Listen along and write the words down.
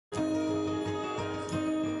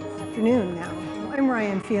afternoon now.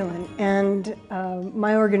 I'm Phelan, and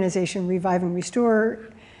my organization, Revive and Restore,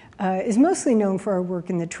 is mostly known for our work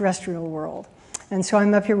in the terrestrial world. And so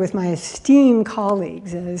I'm up here with my esteemed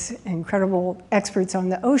colleagues as incredible experts on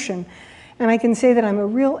the ocean. And I can say that I'm a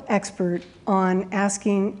real expert on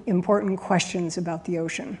asking important questions about the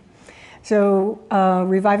ocean. So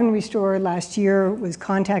Revive and Restore last year was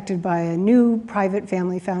contacted by a new private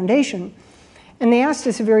family foundation. And they asked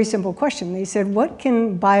us a very simple question. They said, what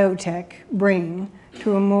can biotech bring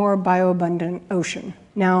to a more bioabundant ocean?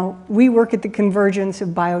 Now, we work at the convergence of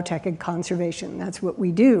biotech and conservation. That's what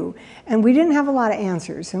we do. And we didn't have a lot of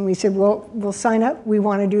answers. And we said, well, we'll sign up. We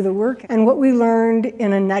want to do the work. And what we learned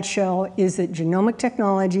in a nutshell is that genomic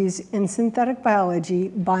technologies in synthetic biology,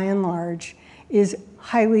 by and large, is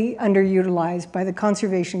highly underutilized by the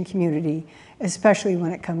conservation community, especially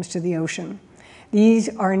when it comes to the ocean. These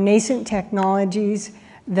are nascent technologies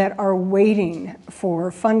that are waiting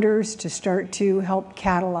for funders to start to help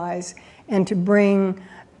catalyze and to bring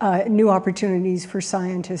new opportunities for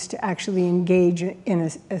scientists to actually engage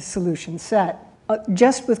in a solution set.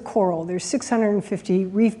 Just with coral, there's 650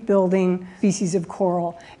 reef-building species of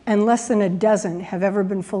coral, and less than a dozen have ever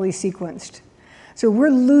been fully sequenced. So we're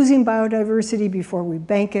losing biodiversity before we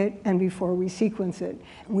bank it and before we sequence it.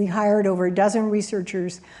 We hired over a dozen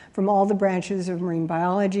researchers from all the branches of marine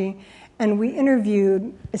biology, and we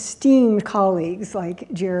interviewed esteemed colleagues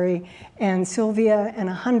like Jerry and Sylvia and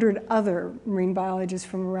 100 other marine biologists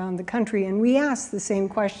from around the country, and we asked the same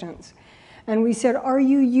questions. And we said, are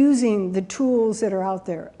you using the tools that are out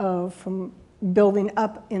there from building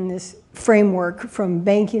up in this framework, from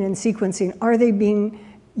banking and sequencing? Are they being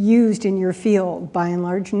used in your field? By and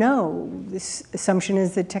large, no. This assumption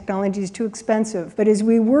is that technology is too expensive. But as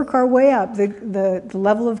we work our way up, the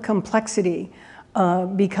level of complexity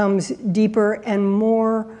becomes deeper and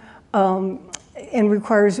more, and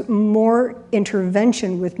requires more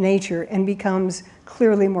intervention with nature, and becomes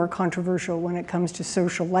clearly more controversial when it comes to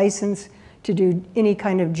social license, to do any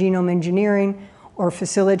kind of genome engineering or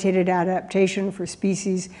facilitated adaptation for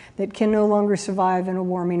species that can no longer survive in a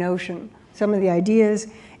warming ocean. Some of the ideas: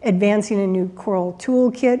 advancing a new coral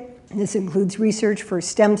toolkit. This includes research for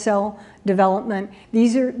stem cell development.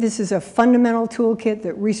 This is a fundamental toolkit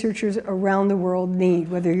that researchers around the world need,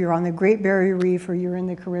 whether you're on the Great Barrier Reef or you're in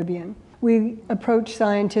the Caribbean. We approach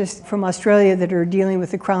scientists from Australia that are dealing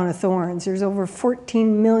with the crown of thorns. There's over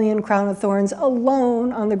 14 million crown of thorns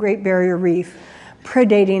alone on the Great Barrier Reef,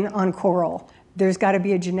 predating on coral. There's got to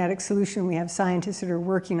be a genetic solution. We have scientists that are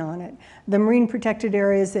working on it. The marine protected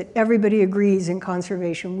areas that everybody agrees in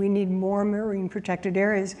conservation, we need more marine protected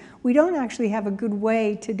areas. We don't actually have a good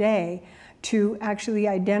way today to actually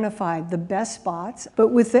identify the best spots. But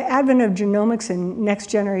with the advent of genomics and next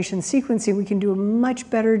generation sequencing, we can do a much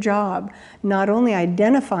better job not only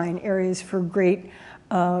identifying areas for great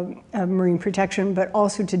marine protection, but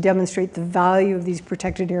also to demonstrate the value of these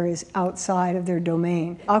protected areas outside of their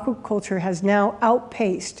domain. Aquaculture has now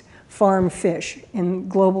outpaced farm fish in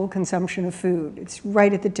global consumption of food. It's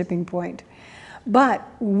right at the tipping point. But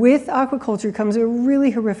with aquaculture comes a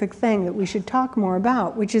really horrific thing that we should talk more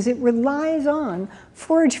about, which is it relies on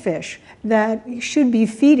forage fish that should be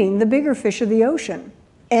feeding the bigger fish of the ocean.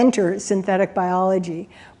 Enter synthetic biology,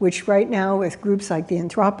 which right now, with groups like the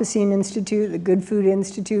Anthropocene Institute, the Good Food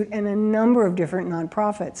Institute, and a number of different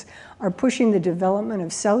nonprofits, are pushing the development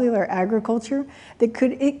of cellular agriculture that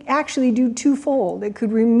could actually do twofold. It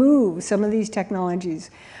could remove some of these technologies,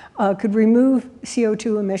 could remove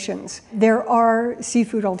CO2 emissions. There are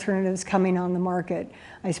seafood alternatives coming on the market.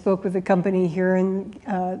 I spoke with a company here in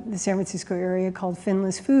the San Francisco area called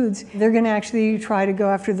Finless Foods. They're going to actually try to go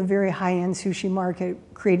after the very high-end sushi market,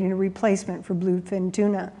 creating a replacement for bluefin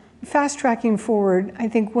tuna. Fast tracking forward, I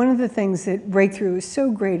think one of the things that Breakthrough is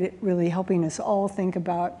so great at really helping us all think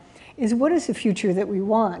about is, what is the future that we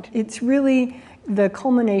want? It's really the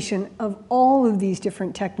culmination of all of these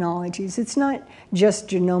different technologies. It's not just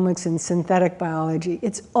genomics and synthetic biology.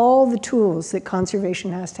 It's all the tools that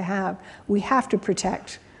conservation has to have. We have to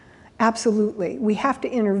protect, absolutely. We have to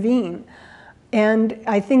intervene. And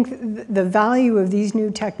I think the value of these new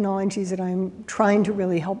technologies that I'm trying to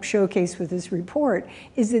really help showcase with this report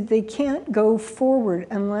is that they can't go forward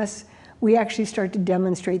unless we actually start to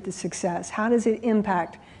demonstrate the success. How does it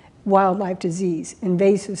impact wildlife disease,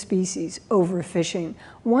 invasive species, overfishing?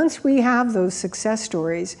 Once we have those success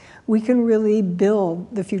stories, we can really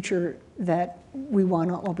build the future that we want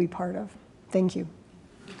to all be part of. Thank you.